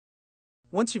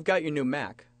Once you've got your new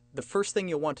Mac, the first thing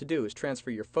you'll want to do is transfer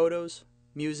your photos,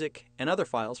 music, and other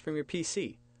files from your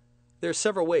PC. There are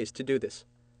several ways to do this.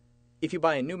 If you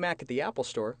buy a new Mac at the Apple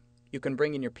Store, you can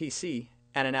bring in your PC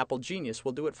and an Apple Genius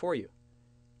will do it for you.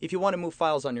 If you want to move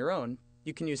files on your own,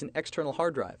 you can use an external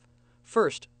hard drive.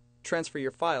 First, transfer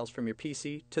your files from your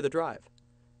PC to the drive.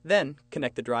 Then,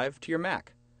 connect the drive to your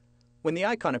Mac. When the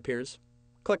icon appears,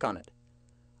 click on it.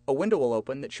 A window will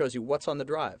open that shows you what's on the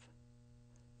drive.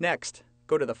 Next,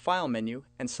 go to the File menu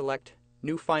and select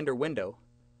New Finder Window.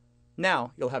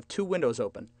 Now, you'll have two windows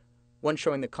open, one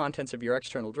showing the contents of your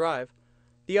external drive,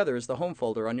 the other is the Home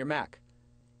folder on your Mac.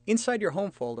 Inside your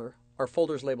Home folder are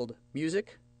folders labeled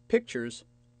Music, Pictures,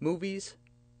 Movies,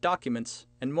 Documents,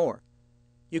 and more.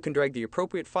 You can drag the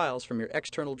appropriate files from your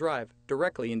external drive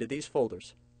directly into these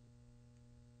folders.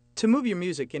 To move your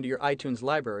music into your iTunes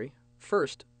library,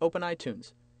 first open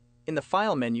iTunes. In the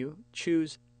File menu,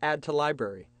 choose Add to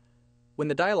Library. When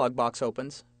the dialog box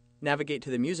opens, navigate to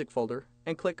the Music folder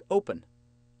and click Open.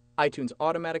 iTunes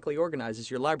automatically organizes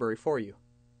your library for you.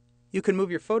 You can move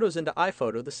your photos into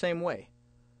iPhoto the same way.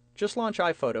 Just launch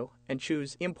iPhoto and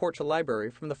choose Import to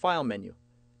Library from the File menu.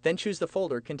 Then choose the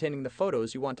folder containing the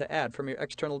photos you want to add from your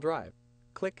external drive.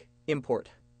 Click Import.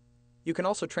 You can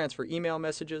also transfer email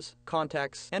messages,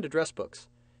 contacts, and address books.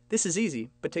 This is easy,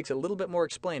 but takes a little bit more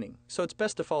explaining, so it's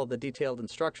best to follow the detailed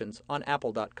instructions on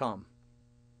apple.com.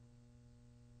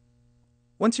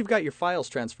 Once you've got your files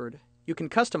transferred, you can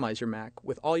customize your Mac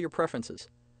with all your preferences.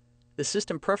 The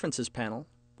System Preferences panel,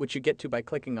 which you get to by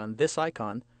clicking on this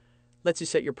icon, lets you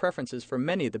set your preferences for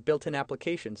many of the built-in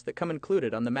applications that come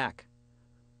included on the Mac.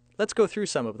 Let's go through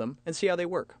some of them and see how they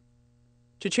work.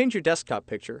 To change your desktop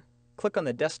picture, click on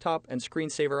the Desktop and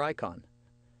Screensaver icon.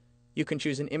 You can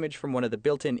choose an image from one of the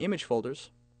built-in image folders,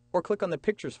 or click on the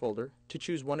Pictures folder to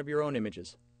choose one of your own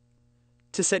images.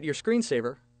 To set your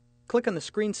screensaver, click on the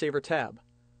Screensaver tab.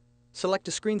 Select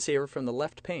a screensaver from the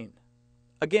left pane.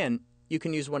 Again, you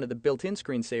can use one of the built-in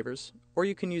screensavers, or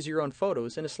you can use your own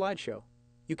photos in a slideshow.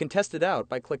 You can test it out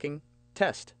by clicking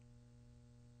Test.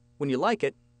 When you like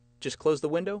it, just close the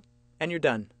window and you're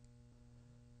done.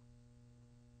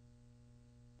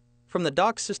 From the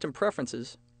dock System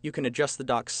Preferences, you can adjust the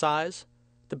dock's size,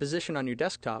 the position on your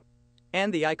desktop,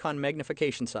 and the icon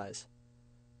magnification size.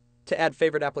 To add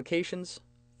favorite applications,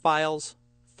 files,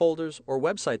 folders, or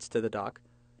websites to the dock,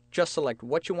 just select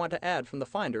what you want to add from the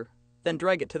Finder, then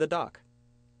drag it to the dock.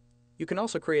 You can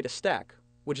also create a stack,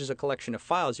 which is a collection of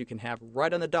files you can have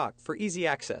right on the dock for easy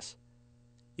access.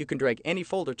 You can drag any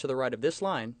folder to the right of this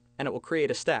line, and it will create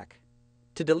a stack.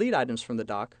 To delete items from the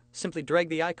dock, simply drag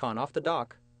the icon off the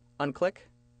dock, unclick,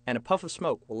 and a puff of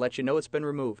smoke will let you know it's been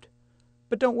removed.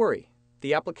 But don't worry,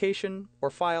 the application, or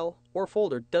file, or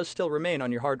folder does still remain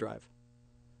on your hard drive.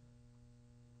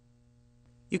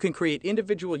 You can create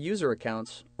individual user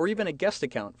accounts or even a guest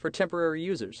account for temporary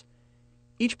users.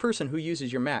 Each person who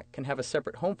uses your Mac can have a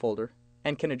separate home folder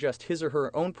and can adjust his or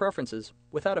her own preferences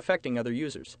without affecting other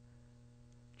users.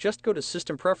 Just go to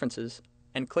System Preferences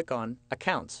and click on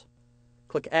Accounts.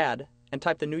 Click Add and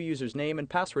type the new user's name and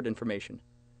password information.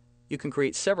 You can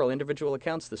create several individual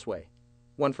accounts this way,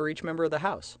 one for each member of the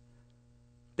house.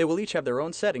 They will each have their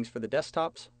own settings for the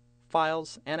desktops,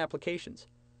 files, and applications.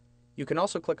 You can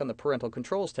also click on the Parental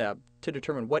Controls tab to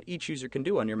determine what each user can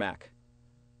do on your Mac.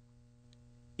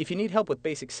 If you need help with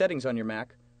basic settings on your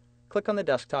Mac, click on the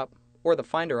desktop or the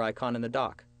Finder icon in the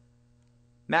dock.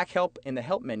 Mac Help in the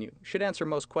Help menu should answer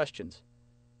most questions.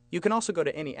 You can also go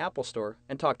to any Apple store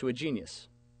and talk to a genius,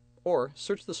 or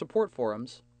search the support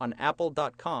forums on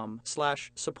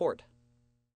apple.com/support.